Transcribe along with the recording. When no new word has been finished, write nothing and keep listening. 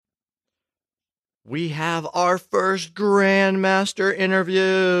We have our first Grandmaster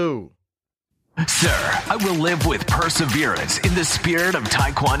interview. Sir, I will live with perseverance in the spirit of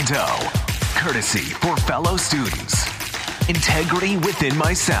Taekwondo, courtesy for fellow students, integrity within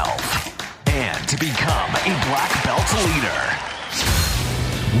myself, and to become a black belt leader.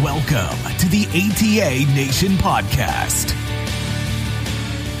 Welcome to the ATA Nation podcast.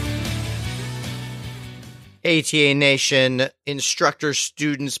 ATA Nation, instructors,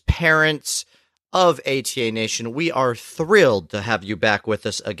 students, parents of ATA Nation, we are thrilled to have you back with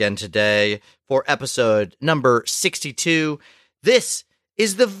us again today for episode number 62. This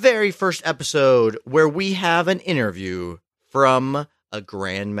is the very first episode where we have an interview from a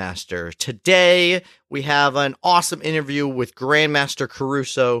Grandmaster. Today, we have an awesome interview with Grandmaster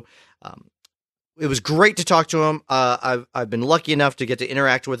Caruso. It was great to talk to him. I've been lucky enough to get to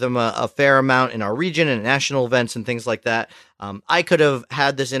interact with him a fair amount in our region and national events and things like that. I could have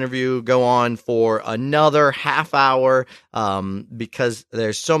had this interview go on for another half hour because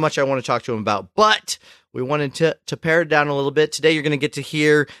there's so much I want to talk to him about, but we wanted to pare it down a little bit. Today, you're going to get to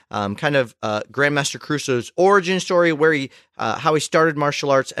hear Grandmaster Caruso's origin story, where how he started martial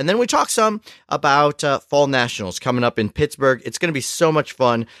arts, and then we talk some about Fall Nationals coming up in Pittsburgh. It's going to be so much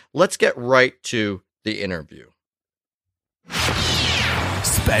fun. Let's get right to the interview.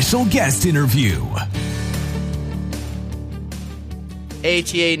 Special guest interview.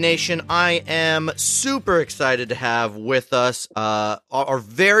 ATA Nation, I am super excited to have with us our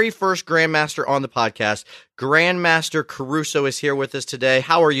very first Grandmaster on the podcast. Grandmaster Caruso is here with us today.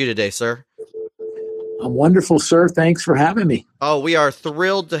 How are you today, sir? I'm wonderful, sir. Thanks for having me. Oh, we are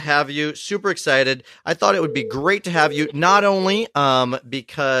thrilled to have you. Super excited. I thought it would be great to have you, not only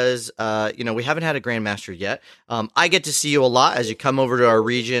because we haven't had a Grandmaster yet. I get to see you a lot as you come over to our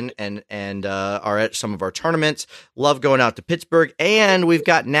region and are at some of our tournaments. Love going out to Pittsburgh, and we've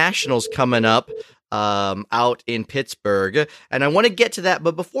got nationals coming up out in Pittsburgh, and I want to get to that.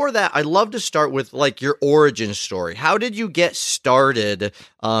 But before that, I'd love to start with your origin story. How did you get started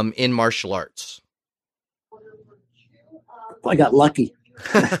in martial arts? I got lucky.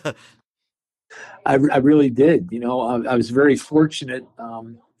 I really did. I was very fortunate. I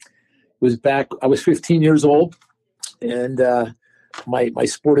was 15 years old, and my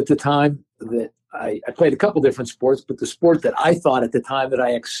sport at the time that I played a couple different sports, but the sport that I thought at the time that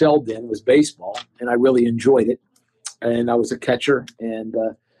I excelled in was baseball, and I really enjoyed it. And I was a catcher, and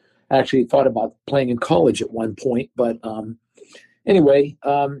actually thought about playing in college at one point, but anyway,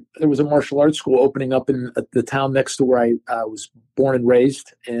 there was a martial arts school opening up in the town next to where I was born and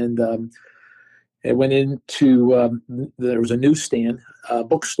raised, and I went into there was a newsstand,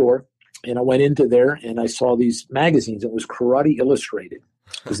 bookstore, and I went into there and I saw these magazines. It was Karate Illustrated,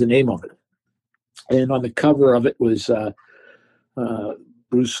 was the name of it, and on the cover of it was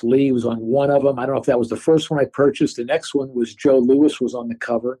Bruce Lee was on one of them. I don't know if that was the first one I purchased. The next one was Joe Louis was on the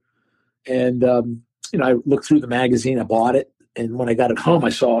cover, and I looked through the magazine. I bought it. And when I got it home, I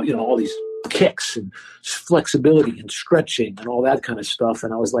saw, all these kicks and flexibility and stretching and all that kind of stuff.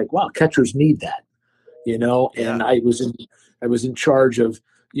 And I was like, wow, catchers need that, and I was in charge of,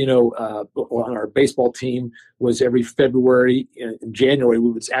 on our baseball team was every February and January,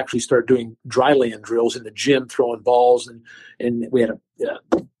 we would actually start doing dry land drills in the gym, throwing balls. And we had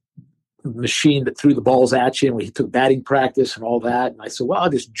a machine that threw the balls at you, and we took batting practice and all that. And I said, well, I'll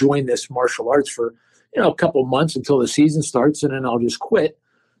just join this martial arts for a couple of months until the season starts, and then I'll just quit.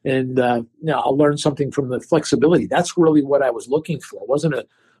 And, I'll learn something from the flexibility. That's really what I was looking for. It wasn't a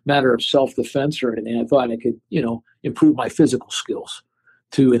matter of self-defense or anything. I thought I could, improve my physical skills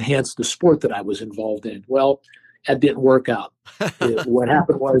to enhance the sport that I was involved in. Well, that didn't work out. What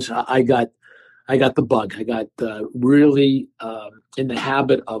happened was I got the bug. I got really in the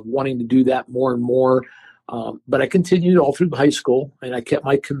habit of wanting to do that more and more. But I continued all through high school, and I kept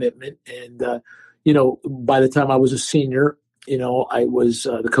my commitment. And, by the time I was a senior, I was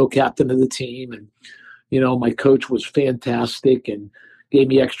the co-captain of the team, and, my coach was fantastic and gave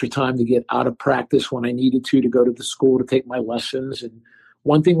me extra time to get out of practice when I needed to go to the school to take my lessons. And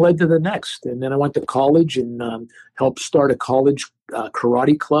one thing led to the next. And then I went to college and helped start a college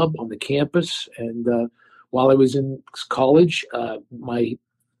karate club on the campus. And while I was in college, my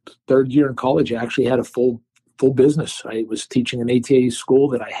third year in college, I actually had a full business. I was teaching an ATA school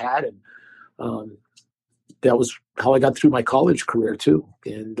that I had, and that was how I got through my college career too.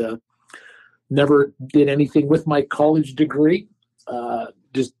 And never did anything with my college degree.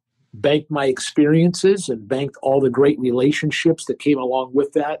 Just banked my experiences and banked all the great relationships that came along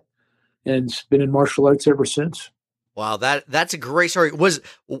with that, and been in martial arts ever since. Wow, that's a great story. Was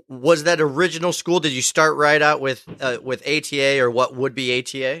that original school? Did you start right out with ATA, or what would be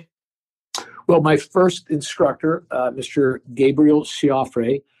ATA? Well, my first instructor, Mr. Gabriel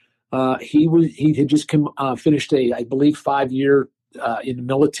Siofre, he had just finished I believe, 5 year in the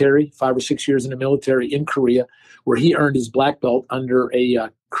military, 5 or 6 years in the military in Korea, where he earned his black belt under a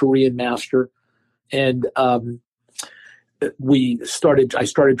Korean master. And I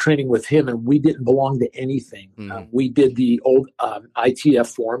started training with him, and we didn't belong to anything. We did the old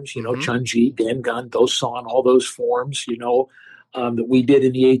ITF forms, Chunji, Dangun, Dosan, all those forms, that we did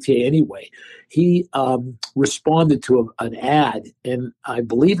in the ATA anyway. He responded to an ad, and I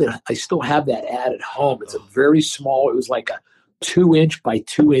believe that I still have that ad at home. It's a very small, it was like a 2-inch by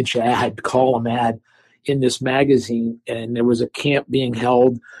 2-inch ad, column ad in this magazine, and there was a camp being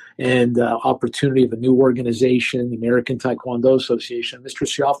held and opportunity of a new organization, the American Taekwondo Association. Mr.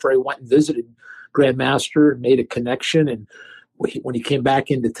 Siofre went and visited Grandmaster and made a connection, and when he came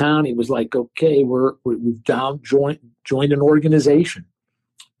back into town, he was like, okay, we've joined an organization.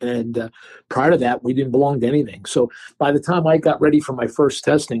 And prior to that, we didn't belong to anything. So by the time I got ready for my first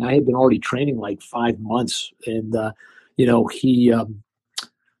testing, I had been already training like 5 months. And,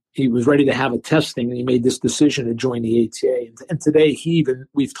 he was ready to have a testing, and he made this decision to join the ATA. And today,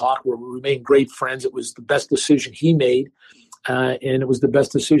 we've talked, we remain great friends. It was the best decision he made, and it was the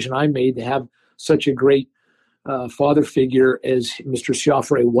best decision I made to have such a great father figure as Mr.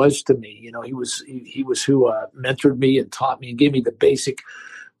 Siofre was to me. He was who mentored me and taught me and gave me the basic,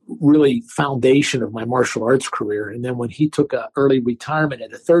 really foundation of my martial arts career. And then when he took an early retirement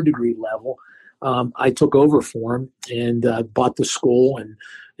at a third degree level, I took over for him and bought the school and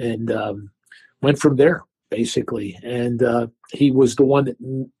went from there, basically. And he was the one that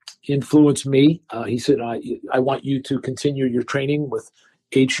influenced me. He said, I want you to continue your training with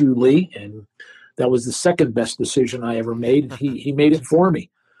H.U. Lee. And that was the second best decision I ever made. He made it for me.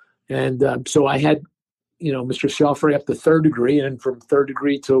 And so I had, Mr. Siofre up to third degree, and from third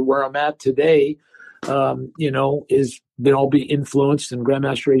degree to where I'm at today, is been all be influenced. And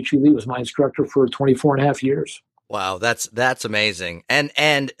Grandmaster H.U. Lee was my instructor for 24 and a half years. Wow, that's amazing. And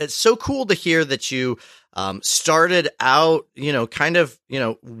it's so cool to hear that you started out,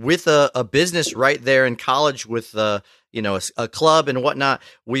 with a business right there in college with a club and whatnot.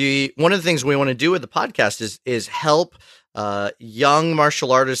 One of the things we want to do with the podcast is help young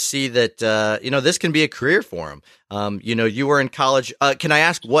martial artists see that this can be a career for them. You were in college. Can I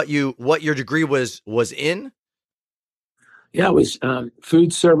ask what your degree was in? Yeah, it was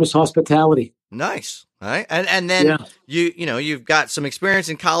food service hospitality. Nice. All right. And then you've got some experience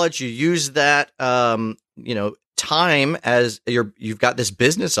in college. You use that time as you've got this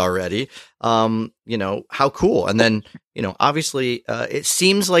business already. How cool. And then, obviously it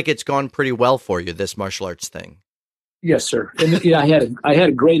seems like it's gone pretty well for you, this martial arts thing. Yes, sir. And I had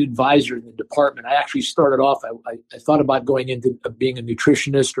a great advisor in the department. I actually started off, I thought about going into being a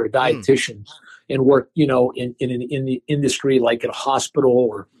nutritionist or a dietitian and work, in the industry, like at a hospital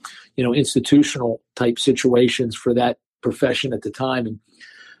or, institutional type situations for that profession at the time. And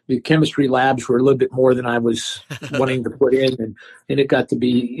the chemistry labs were a little bit more than I was wanting to put in. And it got to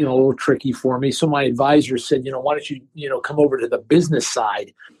be, a little tricky for me. So my advisor said, why don't you, come over to the business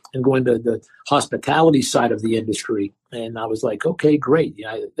side and go into the hospitality side of the industry. And I was like, okay, great.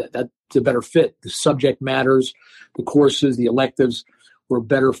 That's a better fit. The subject matters, the courses, the electives were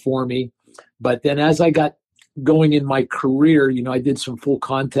better for me. But then as I got going in my career, I did some full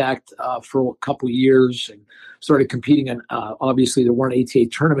contact for a couple of years and started competing in, obviously there weren't ATA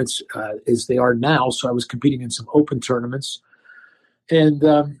tournaments as they are now. So I was competing in some open tournaments. And,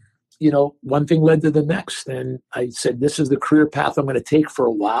 one thing led to the next. And I said, this is the career path I'm going to take for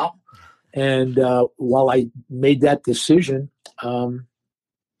a while. And while I made that decision, like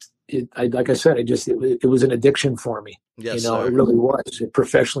I said, it was an addiction for me. Yes, it really was.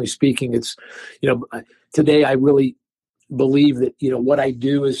 Professionally speaking, it's, today I really believe that, what I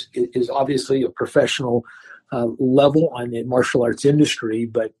do is obviously a professional level on the martial arts industry.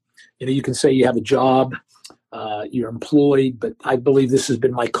 But, you can say you have a job, you're employed, but I believe this has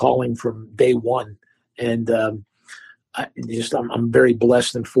been my calling from day one. And I'm very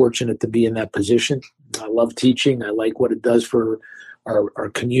blessed and fortunate to be in that position. I love teaching. I like what it does for our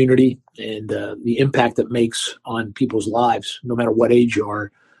community and the impact it makes on people's lives, no matter what age you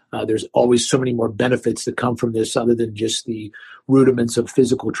are. There's always so many more benefits that come from this other than just the rudiments of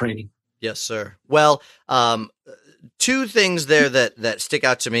physical training. Yes, sir. Well, two things there that stick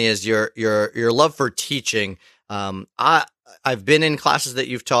out to me is your love for teaching. I've been in classes that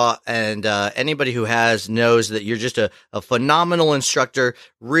you've taught, and anybody who has knows that you're just a phenomenal instructor.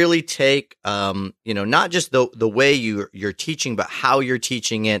 Really take, not just the way you're teaching, but how you're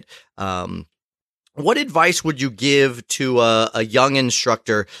teaching it, What advice would you give to a young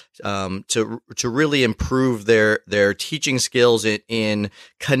instructor to really improve their teaching skills in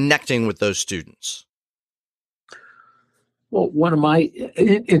connecting with those students? Well,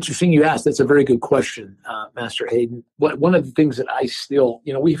 interesting you asked. That's a very good question, Master Hayden. One of the things that I still,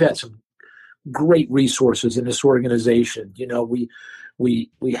 we've had some great resources in this organization. We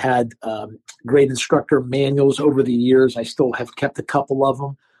had great instructor manuals over the years. I still have kept a couple of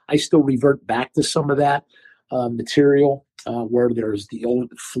them. I still revert back to some of that material where there's the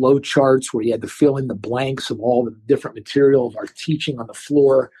old flow charts where you had to fill in the blanks of all the different material of our teaching on the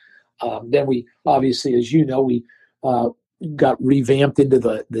floor. Then we obviously, as you know, we got revamped into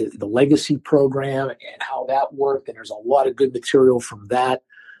the legacy program and how that worked. And there's a lot of good material from that.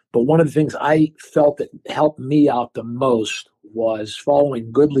 But one of the things I felt that helped me out the most was following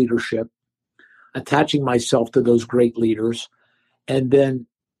good leadership, attaching myself to those great leaders, and then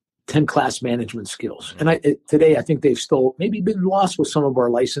 10 class management skills. And today I think they've still maybe been lost with some of our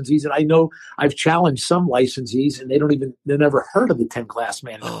licensees. And I know I've challenged some licensees and they never heard of the 10 class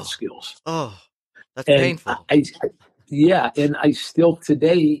management skills. Oh, that's painful. And I still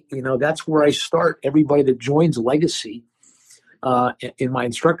today, that's where I start everybody that joins Legacy in my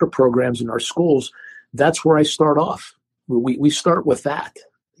instructor programs in our schools. That's where I start off. We start with that,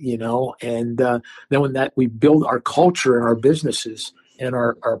 and then when we build our culture in our businesses and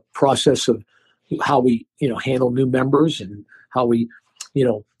our process of how we, handle new members and how we,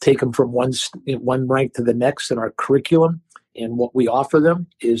 take them from one rank to the next in our curriculum. And what we offer them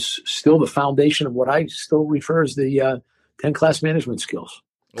is still the foundation of what I still refer as the 10 class management skills.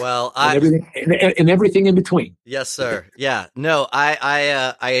 Well, and everything in between. Yes, sir. Yeah. No,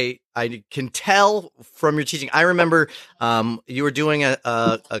 I can tell from your teaching. I remember you were doing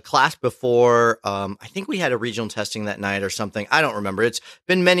a class before. I think we had a regional testing that night or something. I don't remember. It's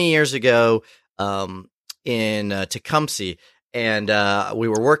been many years ago in Tecumseh, and we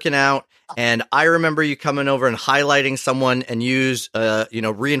were working out. And I remember you coming over and highlighting someone and use,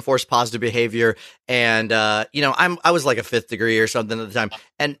 reinforce positive behavior. And, I was like a 5th degree or something at the time.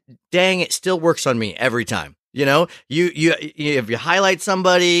 And dang, it still works on me every time. You if you highlight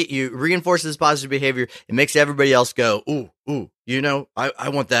somebody, you reinforce this positive behavior, it makes everybody else go, ooh, I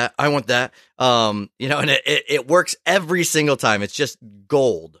want that. I want that. And it works every single time. It's just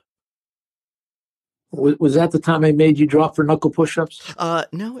gold. Was that the time I made you drop for knuckle push-ups?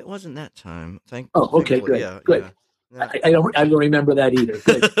 No, it wasn't that time. Okay, good. Yeah, good. Yeah. I don't remember that either.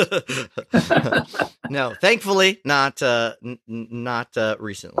 Good. No, thankfully not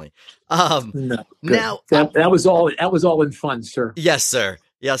recently. No. Good. Now that was all in fun, sir. Yes, sir.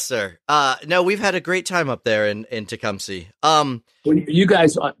 Yes, sir. No, we've had a great time up there in Tecumseh. You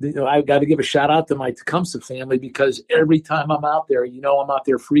guys, I've got to give a shout out to my Tecumseh family because every time I'm out there, I'm out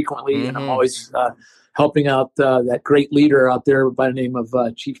there frequently, and I'm always helping out that great leader out there by the name of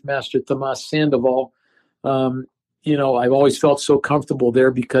Chief Master Tomas Sandoval. I've always felt so comfortable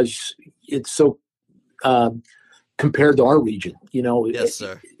there because it's so compared to our region. Yes,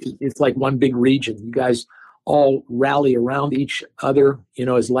 sir. It's like one big region. You guys all rally around each other,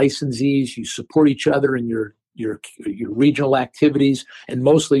 as licensees. You support each other in your regional activities and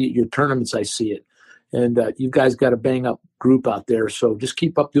mostly your tournaments. I see it. And you guys got a bang up group out there. So just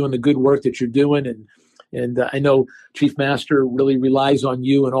keep up doing the good work that you're doing. And I know Chief Master really relies on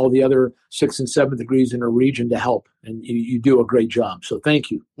you and all the other 6th and 7th degrees in our region to help. And you do a great job. So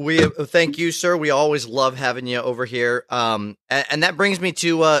thank you. Thank you, sir. We always love having you over here. And that brings me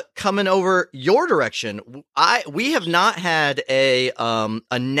to coming over your direction. We have not had a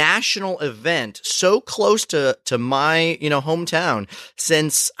national event so close to my hometown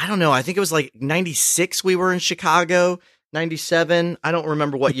since, I don't know, I think it was like 96 we were in Chicago, 97. I don't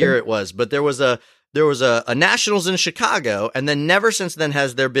remember what year it was, but there was a nationals in Chicago, and then never since then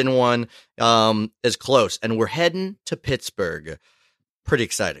has there been one as close. And we're heading to Pittsburgh. Pretty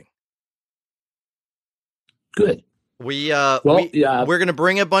exciting. Good. We're going to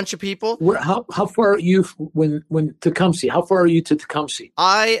bring a bunch of people. How far are you when Tecumseh? How far are you to Tecumseh?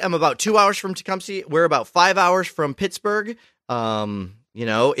 I am about 2 hours from Tecumseh. We're about 5 hours from Pittsburgh. It's going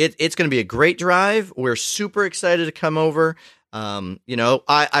to be a great drive. We're super excited to come over.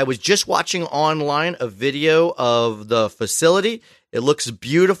 I was just watching online a video of the facility. It looks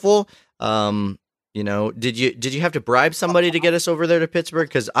beautiful. Did you have to bribe somebody to get us over there to Pittsburgh?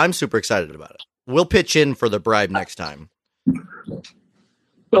 Because I'm super excited about it. We'll pitch in for the bribe next time.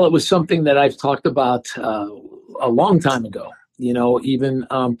 Well, it was something that I've talked about a long time ago, even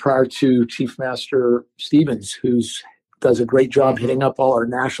prior to Chief Master Stevens, does a great job hitting up all our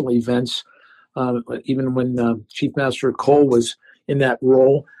national events. Even when Chief Master Cole was in that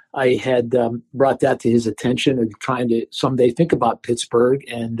role, I had brought that to his attention and trying to someday think about Pittsburgh.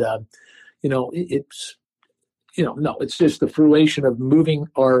 And, it's, no, it's just the fruition of moving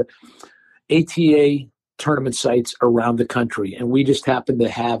our ATA tournament sites around the country. And we just happened to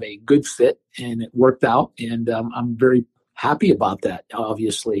have a good fit and it worked out. And I'm very happy about that,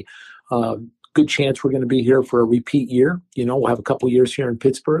 obviously. Good chance we're going to be here for a repeat year. We'll have a couple of years here in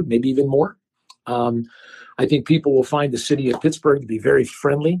Pittsburgh, maybe even more. I think people will find the city of Pittsburgh to be very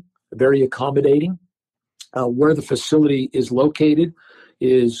friendly, very accommodating. Where the facility is located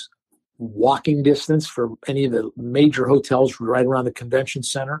is walking distance from any of the major hotels right around the convention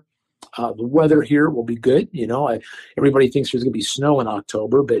center. The weather here will be good. Everybody thinks there's going to be snow in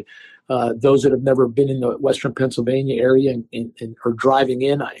October, but those that have never been in the Western Pennsylvania area and are driving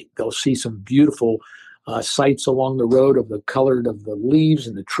in, they'll see some beautiful sights along the road of the color of the leaves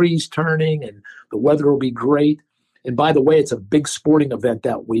and the trees turning, and the weather will be great. And by the way, it's a big sporting event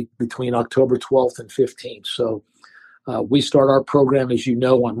that week between October 12th and 15th. So we start our program, as you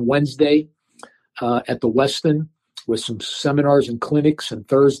know, on Wednesday at the Westin with some seminars and clinics on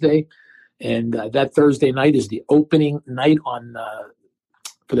Thursday. And that Thursday night is the opening night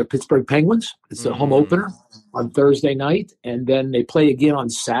for the Pittsburgh Penguins. It's the home opener on Thursday night. And then they play again on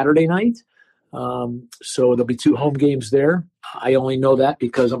Saturday night. So there'll be 2 home games there. I only know that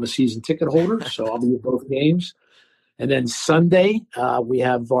because I'm a season ticket holder, so I'll be at both games. And then Sunday, we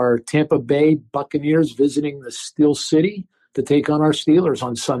have our Tampa Bay Buccaneers visiting the Steel City to take on our Steelers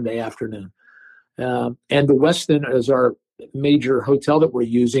on Sunday afternoon. And the Westin is our major hotel that we're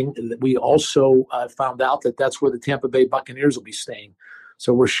using. We also found out that that's where the Tampa Bay Buccaneers will be staying.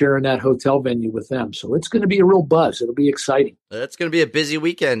 So we're sharing that hotel venue with them. So it's going to be a real buzz. It'll be exciting. It's going to be a busy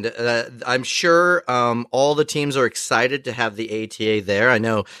weekend. I'm sure all the teams are excited to have the ATA there. I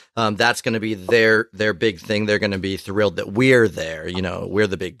know that's going to be their big thing. They're going to be thrilled that we're there. We're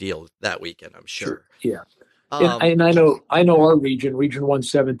the big deal that weekend, I'm sure. Yeah. And I know our region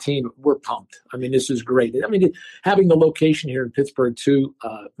 117, we're pumped. I mean, this is great. I mean, having the location here in Pittsburgh too,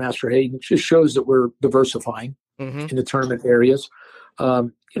 Master Hayden, just shows that we're diversifying in the tournament areas.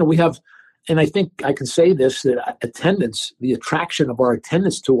 We have, and I think I can say this, that attendance, the attraction of our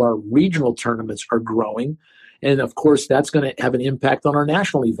attendance to our regional tournaments are growing. And of course, that's going to have an impact on our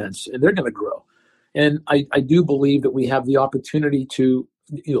national events, and they're going to grow. And I do believe that we have the opportunity to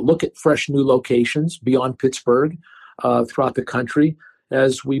look at fresh new locations beyond Pittsburgh throughout the country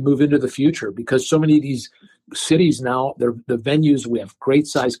as we move into the future, because so many of these cities now, the venues, we have great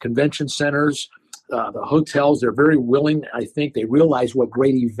sized convention centers, the hotels, they're very willing. I think they realize what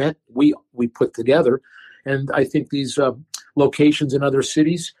great event we put together. And I think these locations in other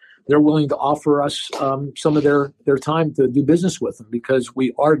cities, they're willing to offer us some of their time to do business with them, because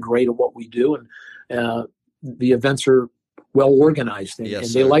we are great at what we do. And the events are well organized, and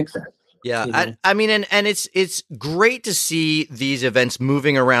they like that. Yeah, I mean, and it's great to see these events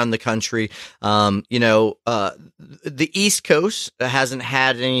moving around the country. The East Coast hasn't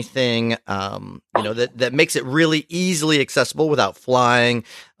had anything, that makes it really easily accessible without flying.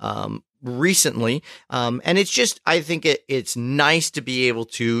 Recently, and it's just, I think it's nice to be able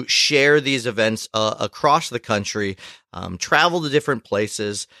to share these events across the country, travel to different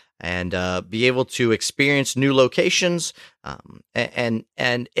places, and be able to experience new locations. And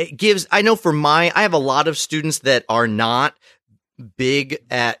it gives, I know I have a lot of students that are not big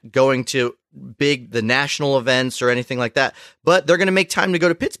at going to the national events or anything like that, but they're going to make time to go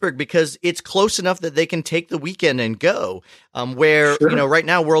to Pittsburgh because it's close enough that they can take the weekend and go. Where, Sure. Right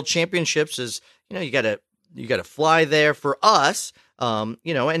now World Championships is, you gotta fly there for us.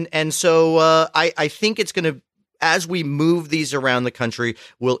 And so I think it's going to, as we move these around the country,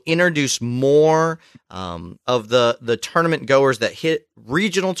 we'll introduce more of the tournament goers that hit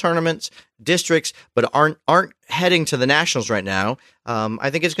regional tournaments, districts, but aren't heading to the nationals right now. I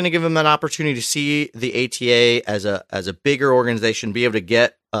think it's going to give them an opportunity to see the ATA as a bigger organization, be able to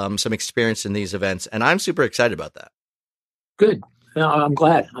get some experience in these events, and I'm super excited about that. Good. No, I'm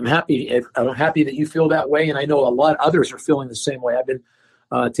glad. I'm happy. I'm happy that you feel that way, and I know a lot of others are feeling the same way. I've been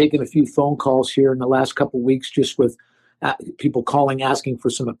taking a few phone calls here in the last couple of weeks, just with people calling, asking for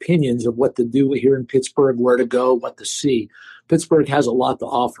some opinions of what to do here in Pittsburgh, where to go, what to see. Pittsburgh has a lot to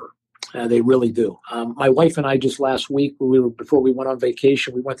offer. They really do. My wife and I just last week, before we went on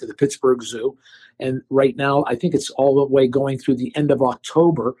vacation, we went to the Pittsburgh Zoo. And right now, I think it's all the way going through the end of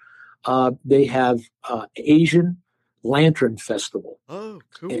October. They have Asian Lantern Festival. Oh,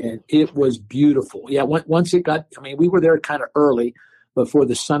 cool. And it was beautiful. Yeah, once it got, we were there kind of early before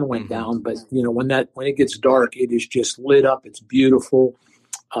the sun went down. But, when it gets dark, it is just lit up. It's beautiful.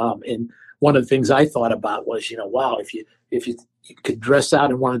 And one of the things I thought about was, wow, if you you could dress out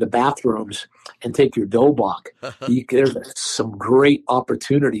in one of the bathrooms and take your dobok. There's some great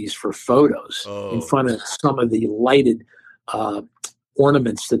opportunities for photos in front of some of the lighted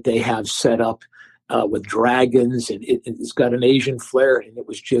ornaments that they have set up with dragons, and it's got an Asian flair, and it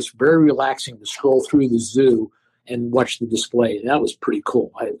was just very relaxing to stroll through the zoo and watch the display. And that was pretty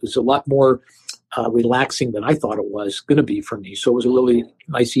cool. It was a lot more relaxing than I thought it was going to be for me. So it was a really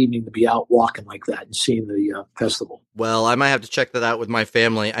nice evening to be out walking like that and seeing the festival. Well, I might have to check that out with my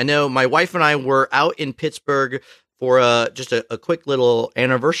family. I know my wife and I were out in Pittsburgh for just a quick little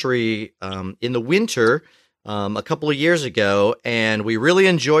anniversary in the winter a couple of years ago, and we really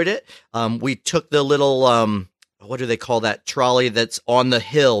enjoyed it. We took the little, what do they call that trolley that's on the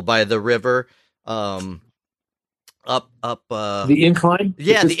hill by the river? Up the incline.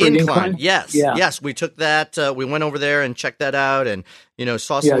 Yeah, the incline. Yes, we took that. We went over there and checked that out, and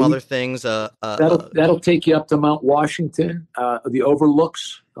saw some other things. That'll take you up to Mount Washington. The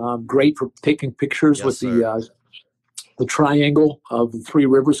overlooks, great for taking pictures with the triangle of the three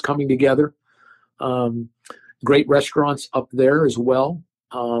rivers coming together. Great restaurants up there as well.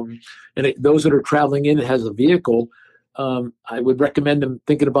 Those that are traveling in, it has a vehicle. I would recommend them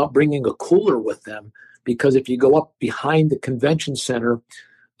thinking about bringing a cooler with them. Because if you go up behind the convention center,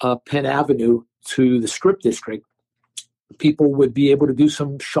 Penn Avenue to the Strip District, people would be able to do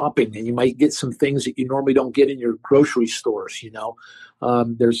some shopping, and you might get some things that you normally don't get in your grocery stores.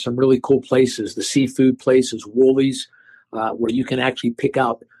 There's some really cool places. The seafood places, Woolies, where you can actually pick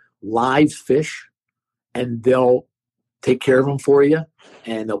out live fish, and they'll take care of them for you,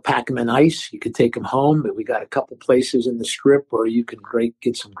 and they'll pack them in ice. You can take them home. But we got a couple places in the Strip where you can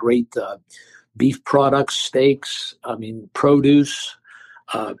get some great beef products, steaks, produce.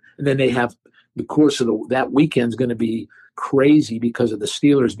 And then they have the course of that weekend's going to be crazy because of the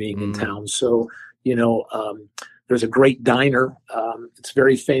Steelers being in town. So, there's a great diner. It's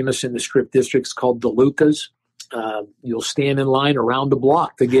very famous in the Strip District. It's called DeLuca's. You'll stand in line around the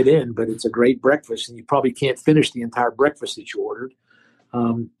block to get in, but it's a great breakfast, and you probably can't finish the entire breakfast that you ordered.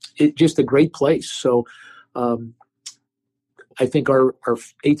 It's just a great place. So, I think our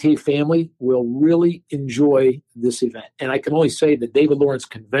ATA family will really enjoy this event. And I can only say that David Lawrence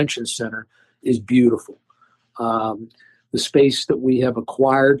Convention Center is beautiful. The space that we have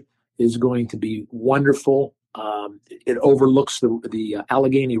acquired is going to be wonderful. It overlooks the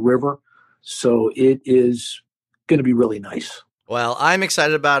Allegheny River. So it is going to be really nice. Well, I'm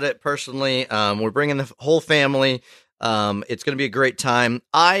excited about it personally. We're bringing the whole family. It's going to be a great time.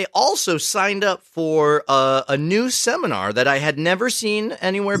 I also signed up for a new seminar that I had never seen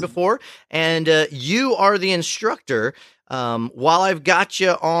anywhere before, and you are the instructor. While I've got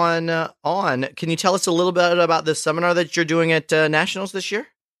you on, can you tell us a little bit about the seminar that you're doing at Nationals this year?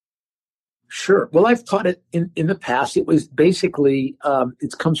 Sure. Well, I've taught it in the past. It was basically,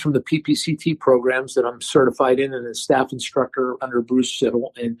 it comes from the PPCT programs that I'm certified in, and a staff instructor under Bruce Siddle.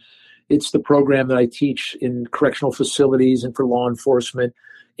 And it's the program that I teach in correctional facilities and for law enforcement.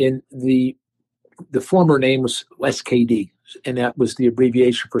 In the former name was SKD, and that was the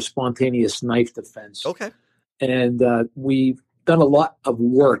abbreviation for spontaneous knife defense. Okay. And we've done a lot of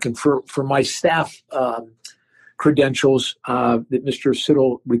work. And for my staff credentials that Mr.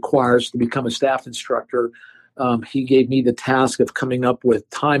 Siddle requires to become a staff instructor, he gave me the task of coming up with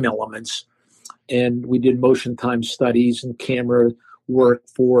time elements. And we did motion time studies and camera work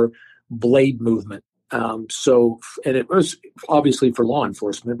for blade movement. And it was obviously for law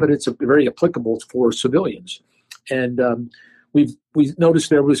enforcement, but it's very applicable for civilians. And we noticed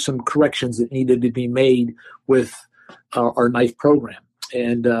there was some corrections that needed to be made with our knife program.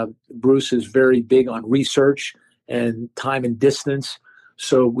 And Bruce is very big on research and time and distance.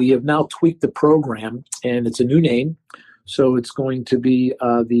 So we have now tweaked the program, and it's a new name. So it's going to be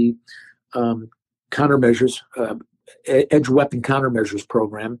the countermeasures, edge weapon countermeasures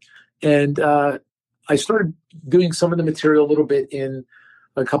program. And I started doing some of the material a little bit in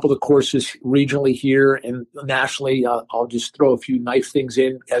a couple of courses regionally here and nationally. I'll just throw a few knife things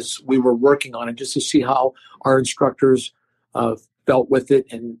in as we were working on it, just to see how our instructors felt with it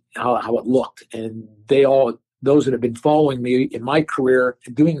and how it looked. And those that have been following me in my career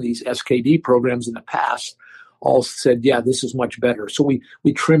doing these SKD programs in the past all said, yeah, this is much better. So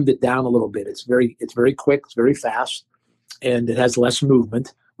we trimmed it down a little bit. It's very quick, it's very fast, and it has less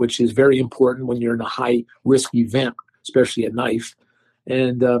movement, which is very important when you're in a high risk event, especially a knife.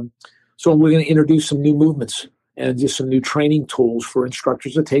 And so we're going to introduce some new movements and just some new training tools for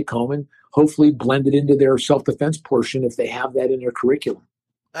instructors to take home and hopefully blend it into their self-defense portion if they have that in their curriculum.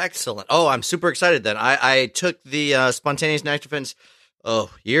 Excellent. Oh, I'm super excited then. I took the spontaneous knife defense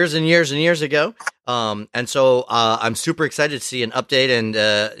Oh, years and years and years ago. And so I'm super excited to see an update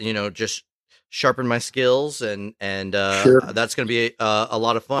and just sharpen my skills and Sure. that's going to be a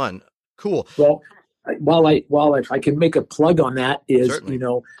lot of fun. Cool. Well, if I can make a plug on that is, Certainly.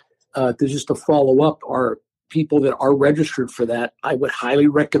 to just to follow up, are people that are registered for that, I would highly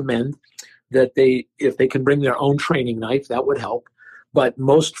recommend that if they can bring their own training knife, that would help. But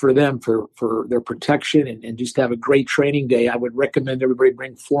most for them, for their protection and just have a great training day, I would recommend everybody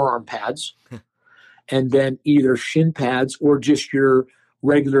bring forearm pads and then either shin pads or just your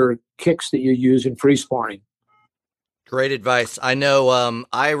regular kicks that you use in free sparring. Great advice. I know.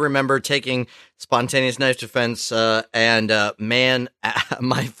 I remember taking spontaneous knife defense, and man,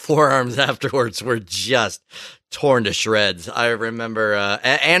 my forearms afterwards were just torn to shreds. I remember,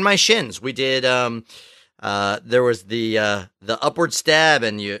 and my shins. We did. There was the upward stab,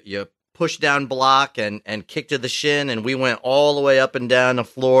 and you push down block and kick to the shin, and we went all the way up and down the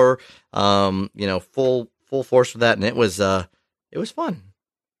floor. Full force for that, and it was fun.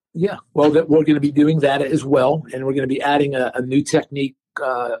 Yeah, well, we're going to be doing that as well, and we're going to be adding a new technique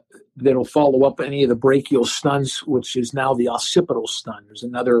that'll follow up any of the brachial stuns, which is now the occipital stun. There's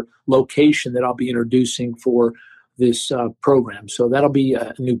another location that I'll be introducing for this program, so that'll be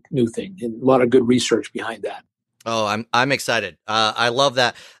a new thing, and a lot of good research behind that. Oh, I'm excited. I love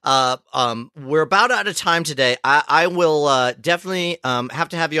that. We're about out of time today. I will definitely have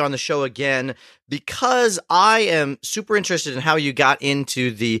to have you on the show again because I am super interested in how you got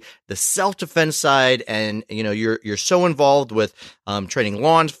into the self-defense side, and you're so involved with training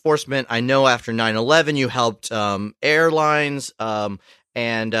law enforcement. I know after 9/11 you helped airlines,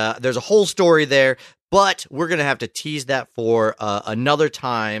 and there's a whole story there. But we're gonna have to tease that for another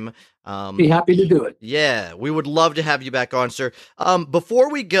time. Be happy to do it. Yeah, we would love to have you back on, sir. Before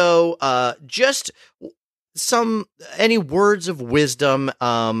we go, just any words of wisdom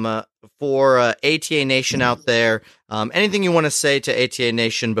for ATA Nation out there. Anything you want to say to ATA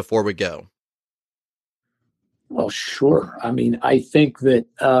Nation before we go? Well, sure. I mean, I think that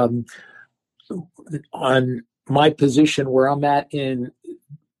on my position where I'm at in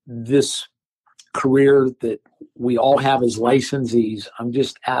this career that we all have as licensees, I'm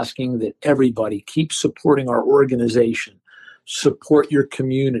just asking that everybody keep supporting our organization, support your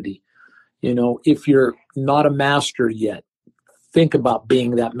community. If you're not a master yet, think about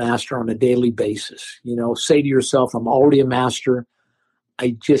being that master on a daily basis. Say to yourself, I'm already a master.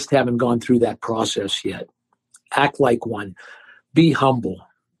 I just haven't gone through that process yet. Act like one. Be humble.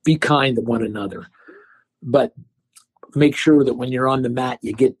 Be kind to one another. But make sure that when you're on the mat,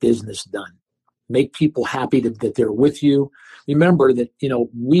 you get business done. Make people happy that they're with you. Remember that,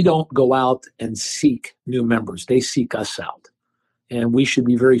 we don't go out and seek new members. They seek us out. And we should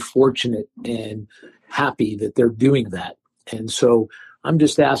be very fortunate and happy that they're doing that. And so I'm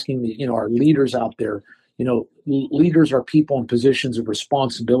just asking that, our leaders out there, leaders are people in positions of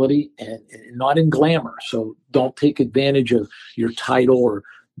responsibility and not in glamour. So don't take advantage of your title or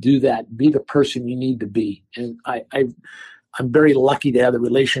do that. Be the person you need to be. And I'm very lucky to have the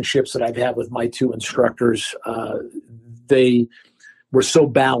relationships that I've had with my two instructors. They were so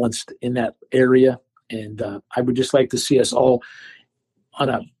balanced in that area. And I would just like to see us all on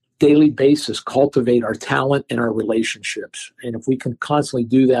a daily basis cultivate our talent and our relationships. And if we can constantly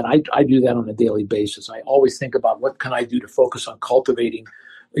do that, I do that on a daily basis. I always think about what can I do to focus on cultivating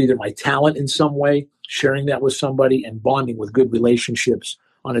either my talent in some way, sharing that with somebody, and bonding with good relationships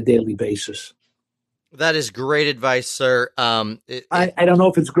on a daily basis. That is great advice, sir. I don't know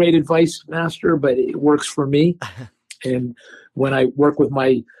if it's great advice, Master, but it works for me. And when I work with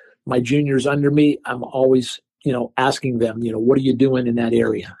my juniors under me, I'm always, asking them, what are you doing in that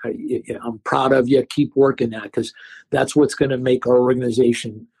area? I'm proud of you. Keep working that, because that's what's going to make our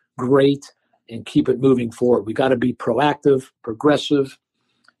organization great and keep it moving forward. We got to be proactive, progressive,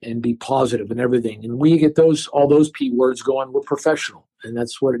 and be positive in everything. And we get all those P words going, we're professional. And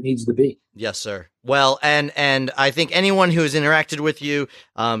that's what it needs to be. Yes, sir. Well, and I think anyone who has interacted with you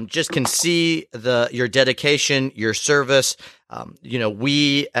just can see your dedication, your service.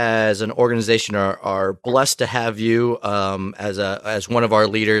 We as an organization are blessed to have you as one of our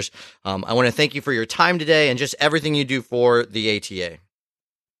leaders. I want to thank you for your time today and just everything you do for the ATA.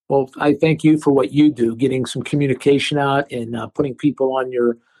 Well, I thank you for what you do, getting some communication out and putting people on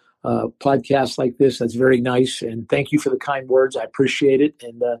your podcast like this. That's very nice. And thank you for the kind words. I appreciate it.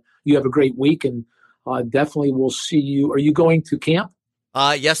 And you have a great week, and definitely we'll see you. Are you going to camp?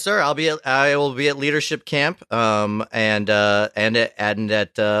 Yes, sir. I will be at leadership camp, and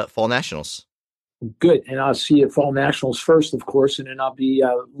at Fall Nationals. Good. And I'll see you at Fall Nationals first, of course, and then I'll be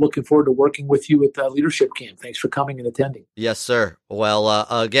looking forward to working with you at the leadership camp. Thanks for coming and attending. Yes, sir. Well,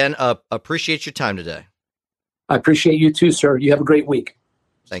 again, appreciate your time today. I appreciate you too, sir. You have a great week.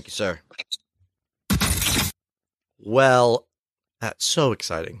 Thank you, sir. Well, that's so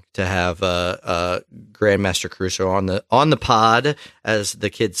exciting to have Grandmaster Caruso on the pod, as the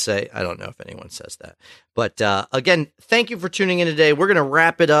kids say. I don't know if anyone says that. But again, thank you for tuning in today. We're going to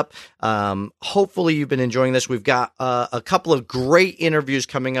wrap it up. Hopefully you've been enjoying this. We've got a couple of great interviews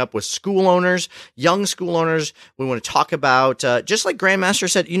coming up with school owners, young school owners. We want to talk about, just like Grandmaster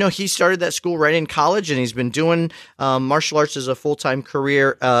said, he started that school right in college, and he's been doing martial arts as a full-time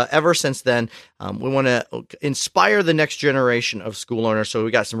career ever since then. We want to inspire the next generation of school owners. So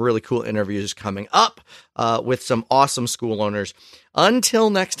we got some really cool interviews coming up with some awesome school owners. Until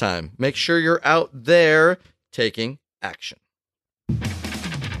next time, make sure you're out there taking action.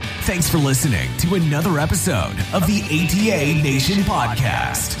 Thanks for listening to another episode of the ATA Nation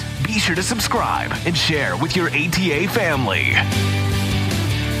podcast. Be sure to subscribe and share with your ATA family.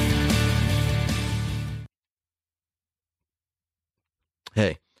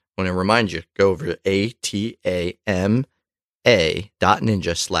 Hey, I want to remind you, go over to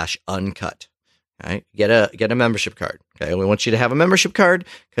atama.ninja/uncut. All right, get a membership card. Okay, we want you to have a membership card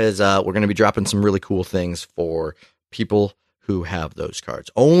because we're going to be dropping some really cool things for people who have those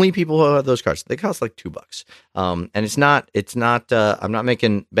cards. Only people who have those cards. They cost like $2. And it's not. I'm not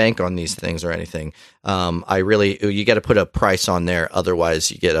making bank on these things or anything. You got to put a price on there.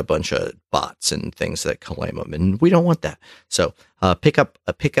 Otherwise, you get a bunch of bots and things that claim them, and we don't want that. So pick up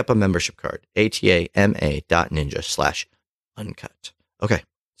a membership card. atama.ninja/uncut. Okay,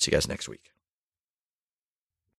 see you guys next week.